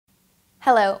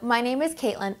Hello, my name is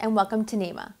Caitlin and welcome to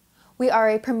Nima. We are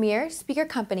a premier speaker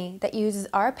company that uses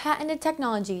our patented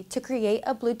technology to create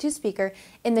a Bluetooth speaker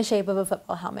in the shape of a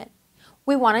football helmet.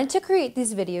 We wanted to create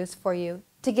these videos for you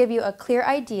to give you a clear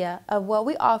idea of what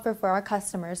we offer for our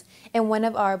customers in one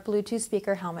of our Bluetooth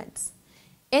speaker helmets.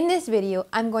 In this video,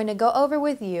 I'm going to go over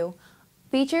with you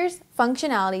features,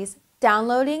 functionalities,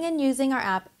 downloading and using our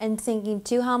app, and syncing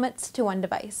two helmets to one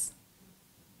device.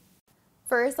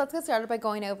 First, let's get started by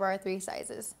going over our three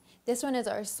sizes. This one is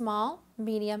our small,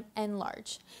 medium, and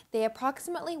large. They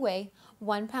approximately weigh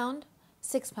 1 pound,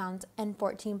 6 pounds, and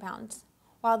 14 pounds.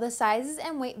 While the sizes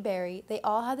and weight vary, they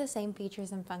all have the same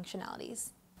features and functionalities.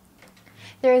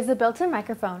 There is a built-in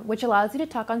microphone which allows you to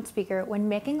talk on speaker when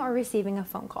making or receiving a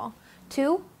phone call.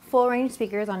 Two full-range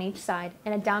speakers on each side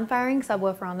and a down-firing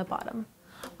subwoofer on the bottom.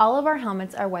 All of our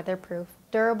helmets are weatherproof,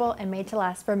 durable, and made to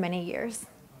last for many years.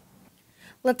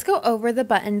 Let's go over the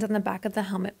buttons on the back of the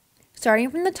helmet. Starting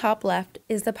from the top left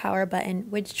is the power button,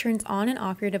 which turns on and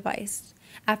off your device.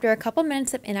 After a couple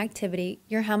minutes of inactivity,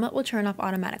 your helmet will turn off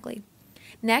automatically.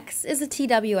 Next is the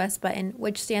TWS button,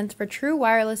 which stands for True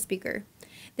Wireless Speaker.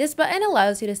 This button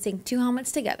allows you to sync two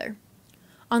helmets together.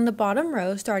 On the bottom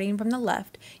row, starting from the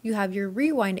left, you have your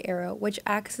rewind arrow, which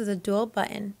acts as a dual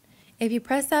button. If you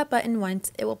press that button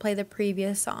once, it will play the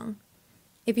previous song.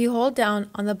 If you hold down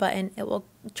on the button, it will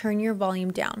turn your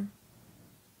volume down.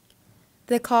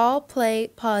 The call, play,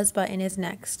 pause button is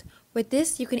next. With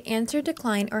this, you can answer,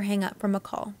 decline, or hang up from a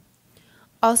call.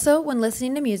 Also, when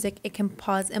listening to music, it can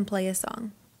pause and play a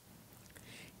song.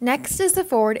 Next is the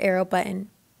forward arrow button,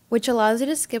 which allows you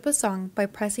to skip a song by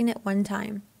pressing it one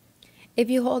time. If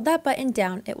you hold that button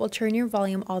down, it will turn your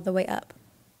volume all the way up.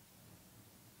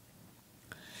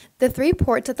 The three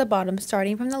ports at the bottom,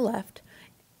 starting from the left,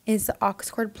 is the aux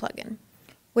cord plug-in,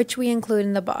 which we include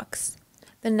in the box.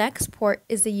 The next port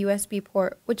is the USB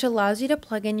port, which allows you to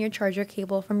plug in your charger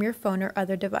cable from your phone or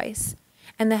other device,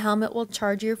 and the helmet will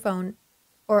charge your phone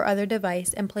or other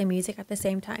device and play music at the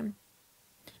same time.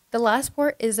 The last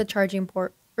port is the charging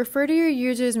port. Refer to your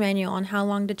user's manual on how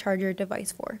long to charge your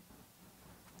device for.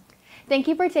 Thank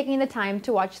you for taking the time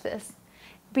to watch this.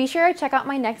 Be sure to check out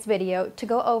my next video to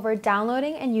go over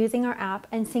downloading and using our app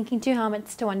and syncing two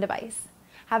helmets to one device.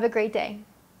 Have a great day.